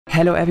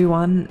Hello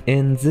everyone,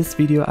 in this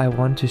video I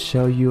want to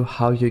show you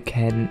how you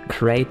can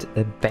create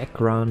a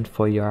background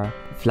for your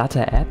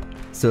Flutter app.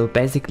 So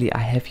basically I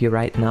have here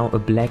right now a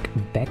black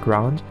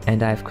background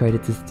and I've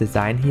created this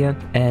design here,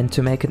 and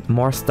to make it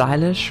more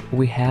stylish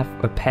we have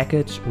a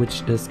package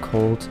which is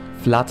called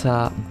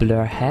Flutter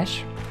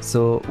BlurHash.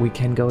 So we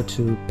can go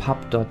to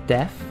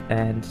pub.dev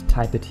and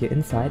type it here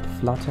inside,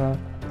 Flutter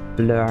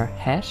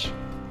BlurHash,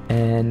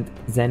 and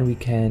then we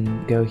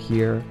can go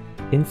here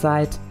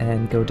inside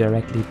and go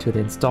directly to the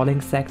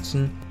installing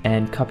section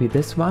and copy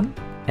this one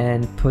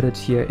and put it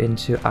here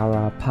into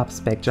our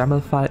pub/spec YAML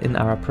file in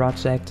our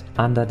project.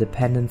 Under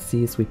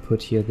dependencies we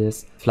put here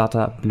this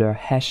Flutter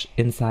BlurHash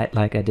inside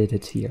like I did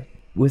it here.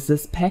 With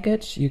this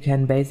package you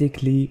can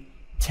basically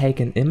take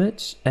an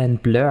image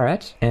and blur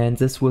it, and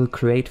this will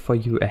create for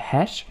you a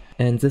hash,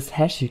 and this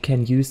hash you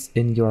can use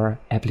in your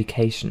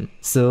application.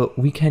 So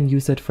we can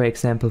use it for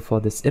example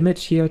for this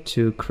image here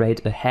to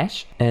create a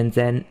hash and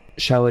then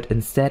show it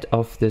instead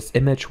of this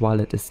image while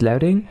it is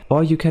loading,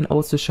 or you can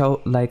also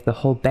show like the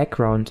whole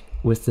background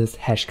with this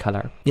hash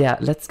color. Yeah,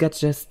 let's get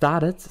just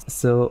started.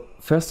 So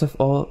first of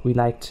all we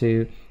like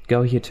to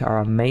go here to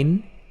our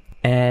main,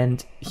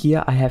 and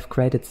here I have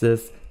created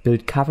this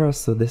build cover,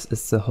 so this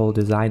is the whole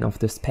design of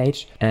this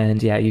page,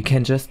 and yeah, you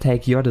can just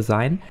take your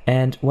design,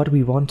 and what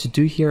we want to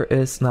do here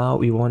is now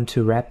we want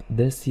to wrap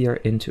this here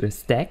into a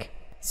stack.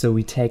 So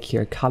we take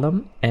here a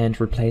column and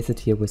replace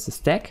it here with a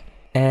stack.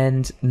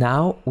 And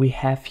now we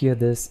have here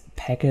this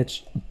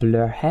package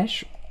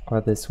BlurHash,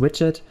 or this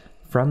widget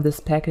from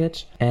this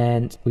package,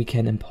 and we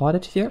can import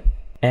it here.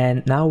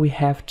 And now we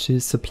have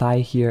to supply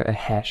here a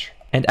hash.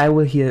 And I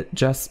will here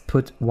just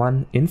put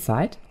one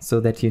inside so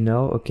that you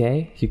know,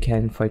 okay, you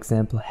can for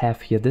example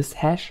have here this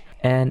hash,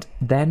 and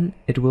then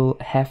it will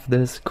have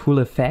this cool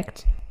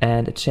effect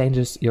and it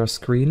changes your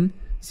screen.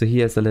 So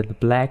here's a little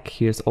black,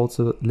 here's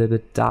also a little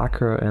bit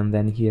darker, and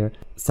then here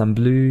some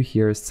blue,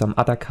 here's some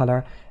other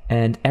color,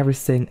 and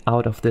everything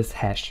out of this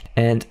hash.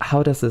 And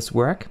how does this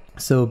work?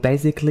 So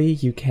basically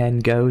you can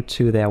go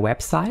to their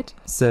website.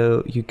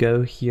 So you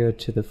go here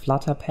to the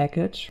Flutter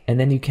package, and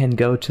then you can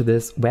go to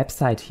this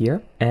website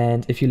here.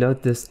 And if you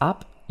load this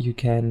up, you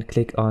can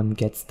click on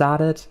get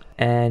started.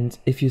 And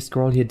if you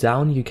scroll here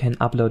down, you can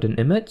upload an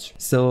image.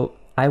 So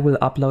I will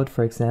upload,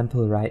 for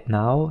example, right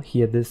now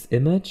here this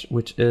image,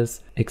 which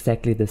is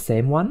exactly the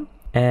same one.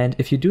 And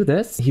if you do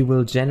this, he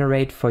will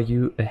generate for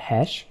you a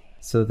hash.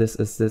 So this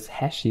is this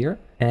hash here,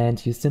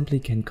 and you simply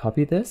can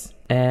copy this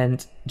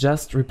and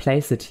just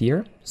replace it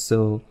here.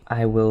 So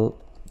I will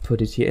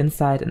put it here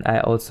inside, and I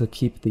also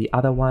keep the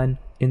other one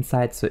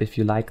inside. So if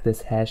you like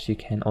this hash, you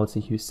can also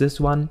use this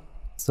one.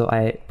 So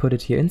I put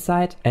it here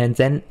inside and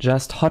then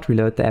just hot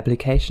reload the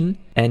application,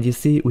 and you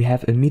see we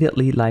have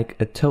immediately like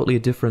a totally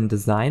different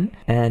design,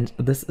 and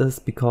this is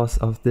because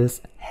of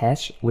this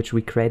hash which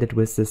we created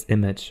with this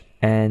image.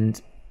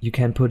 And you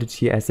can put it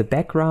here as a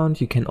background.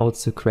 You can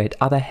also create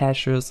other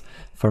hashes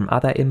from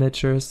other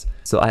images.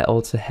 So I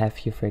also have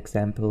here, for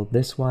example,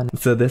 this one.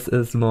 So this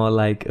is more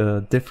like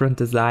a different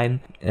design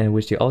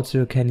which you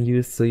also can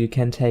use. So you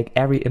can take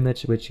every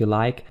image which you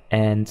like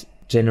and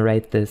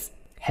generate this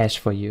hash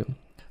for you.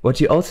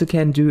 What you also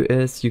can do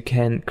is you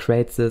can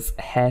create this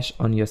hash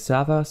on your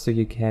server, so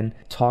you can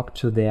talk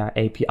to their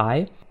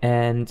API,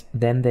 and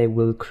then they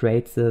will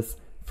create this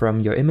from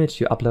your image.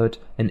 You upload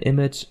an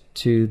image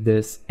to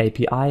this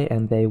API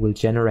and they will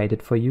generate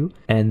it for you,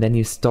 and then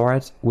you store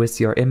it with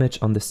your image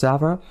on the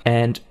server.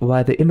 And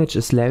while the image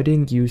is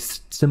loading, you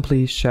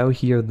simply show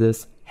here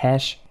this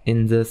hash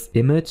in this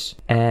image,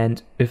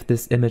 and if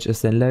this image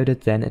is then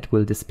loaded, then it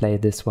will display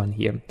this one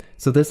here.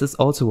 So this is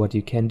also what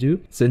you can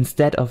do. So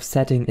instead of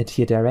setting it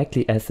here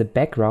directly as a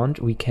background,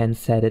 we can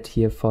set it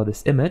here for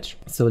this image.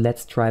 So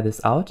let's try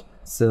this out.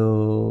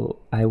 So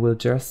I will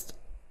just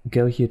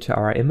go here to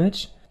our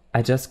image.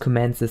 I just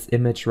comment this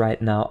image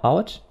right now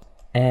out,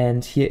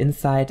 and here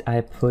inside I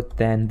put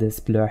then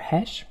this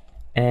BlurHash,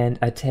 and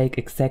I take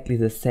exactly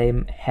the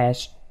same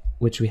hash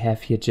which we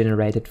have here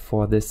generated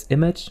for this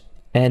image.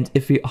 And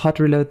if we hot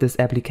reload this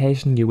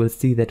application, you will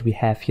see that we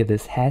have here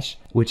this hash,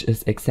 which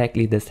is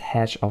exactly this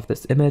hash of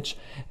this image.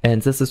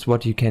 And this is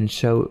what you can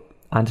show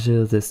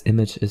until this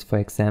image is, for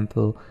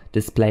example,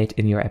 displayed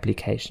in your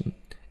application,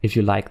 if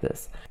you like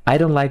this. I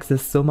don't like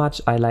this so much.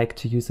 I like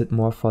to use it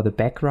more for the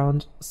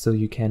background. So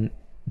you can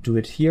do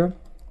it here.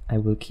 I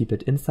will keep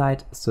it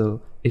inside.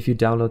 So if you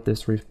download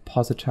this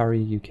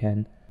repository, you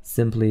can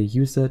simply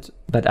use it,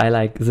 but I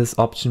like this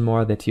option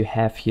more, that you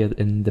have here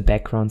in the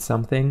background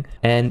something.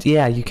 And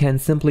yeah, you can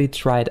simply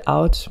try it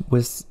out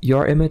with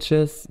your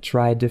images,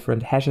 try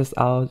different hashes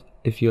out.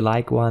 If you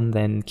like one,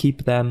 then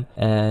keep them,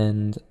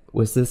 and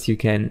with this you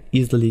can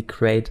easily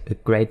create a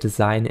great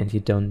design and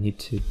you don't need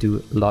to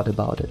do a lot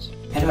about it.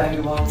 Hello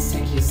everyone,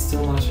 thank you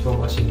so much for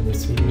watching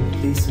this video.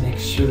 Please make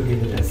sure to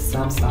give it a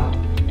thumbs up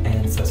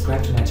and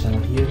subscribe to my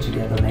channel here to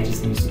get the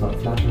latest news about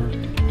Flutter,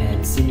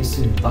 and see you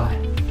soon.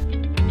 Bye!